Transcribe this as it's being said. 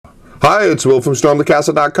Hi, it's Will from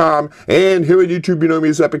StormTheCastle.com, and here on YouTube you know me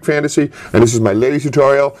as Epic Fantasy, and this is my latest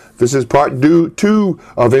tutorial. This is part 2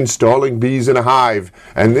 of installing bees in a hive,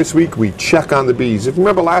 and this week we check on the bees. If you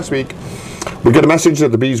remember last week, we got a message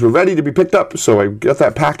that the bees were ready to be picked up, so I got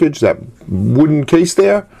that package, that wooden case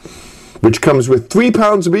there, which comes with 3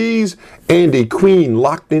 pounds of bees and a queen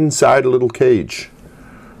locked inside a little cage.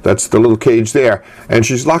 That's the little cage there, and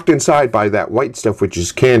she's locked inside by that white stuff, which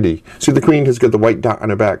is candy. See, the queen has got the white dot on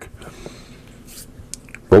her back.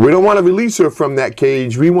 But we don't want to release her from that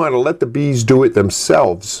cage. We want to let the bees do it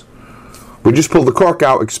themselves. We just pull the cork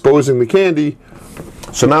out, exposing the candy,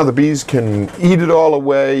 so now the bees can eat it all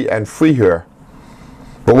away and free her.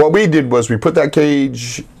 But what we did was we put that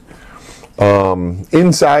cage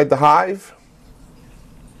inside the hive,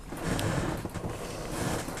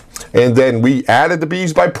 and then we added the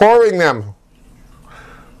bees by pouring them.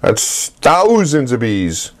 That's thousands of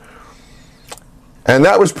bees. And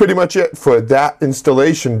that was pretty much it for that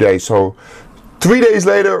installation day. So 3 days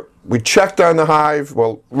later, we checked on the hive.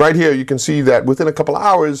 Well, right here you can see that within a couple of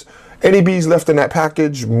hours, any bees left in that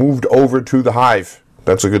package moved over to the hive.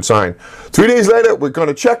 That's a good sign. 3 days later, we're going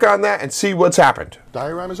to check on that and see what's happened.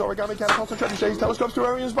 Dioramas, origami, catapults, and trebuchets, telescopes,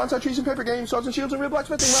 terrariums, bonsai trees, and paper games, swords and shields, and real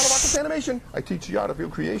blacksmithing, rattle rockets, animation. I teach the art of real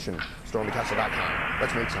creation. StormTheCastle.com.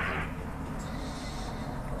 Let's make something.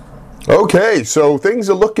 Okay, so things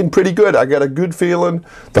are looking pretty good. I got a good feeling.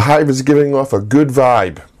 The hive is giving off a good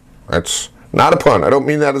vibe. That's not a pun. I don't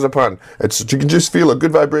mean that as a pun. You can just feel a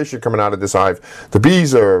good vibration coming out of this hive. The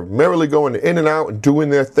bees are merrily going in and out and doing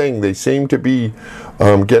their thing. They seem to be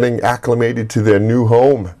getting acclimated to their new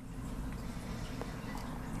home.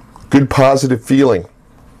 Good positive feeling.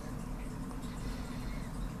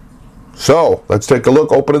 So, let's take a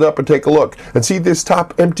look, open it up and take a look. And see this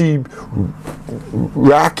top empty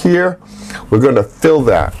rack here? We're going to fill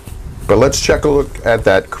that. But let's check a look at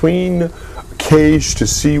that queen cage to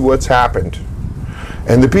see what's happened.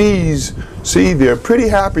 And the bees, see, they're pretty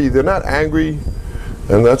happy. They're not angry.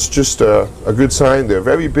 And that's just a good sign. They're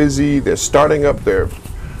very busy. They're starting up their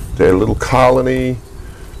little colony,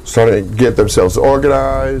 starting to get themselves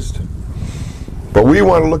organized. But we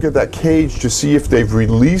want to look at that cage to see if they've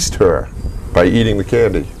released her by eating the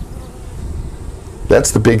candy.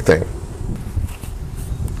 That's the big thing.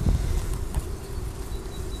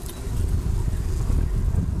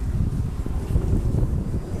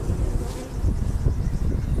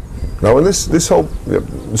 Now in this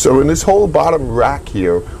whole bottom rack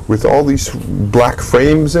here with all these black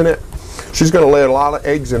frames in it, she's going to lay a lot of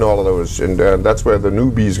eggs in all of those, and that's where the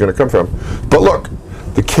new bee is going to come from. But look,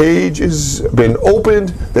 the cage has been opened,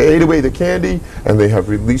 they ate away the candy, and they have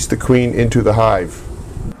released the queen into the hive.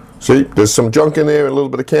 See, there's some junk in there and a little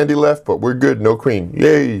bit of candy left, but we're good, no queen.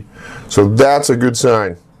 Yay! So that's a good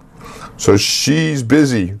sign. So she's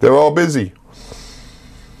busy. They're all busy.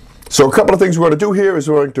 So a couple of things we're going to do here is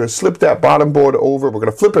we're going to slip that bottom board over. We're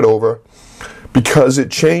going to flip it over because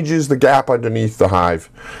it changes the gap underneath the hive.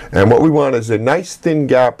 And what we want is a nice thin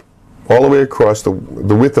gap all the way across the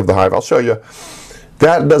width of the hive. I'll show you.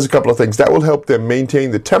 That does a couple of things. That will help them maintain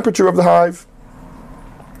the temperature of the hive.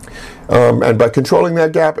 And by controlling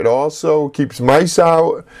that gap, it also keeps mice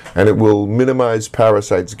out, and it will minimize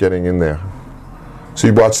parasites getting in there. So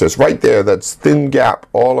you watch this. Right there, that's thin gap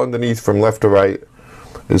all underneath from left to right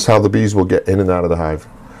is how the bees will get in and out of the hive.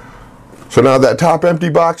 So now that top empty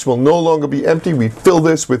box will no longer be empty. We fill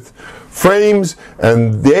this with frames,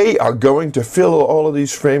 and they are going to fill all of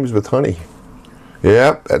these frames with honey.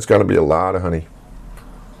 Yep, that's going to be a lot of honey.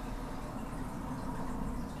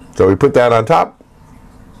 So we put that on top,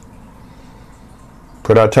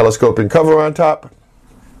 put our telescoping cover on top,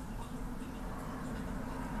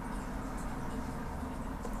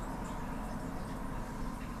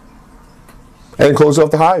 and close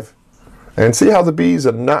off the hive. And see how the bees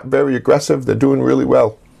are not very aggressive. They're doing really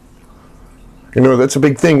well. You know, that's a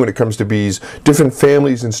big thing when it comes to bees. Different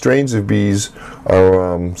families and strains of bees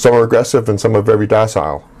are, some are aggressive and some are very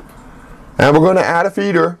docile. And we're going to add a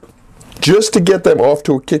feeder just to get them off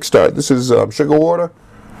to a kickstart. This is sugar water,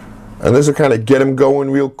 and this will kind of get them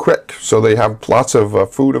going real quick so they have lots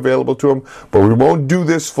of food available to them. But we won't do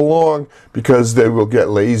this for long because they will get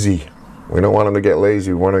lazy. We don't want them to get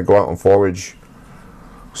lazy. We want to go out and forage.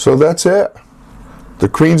 So that's it. The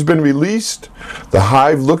queen's been released. The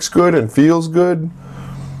hive looks good and feels good.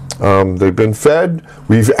 They've been fed.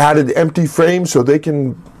 We've added empty frames so they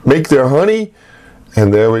can make their honey.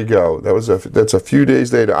 And there we go. That's a few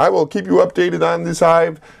days later. I will keep you updated on this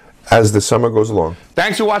hive as the summer goes along.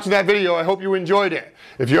 Thanks for watching that video. I hope you enjoyed it.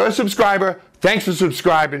 If you're a subscriber, Thanks for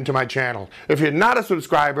subscribing to my channel. If you're not a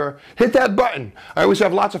subscriber, hit that button. I always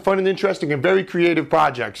have lots of fun and interesting and very creative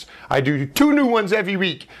projects. I do 2 new ones every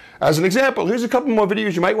week. As an example, here's a couple more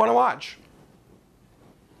videos you might want to watch.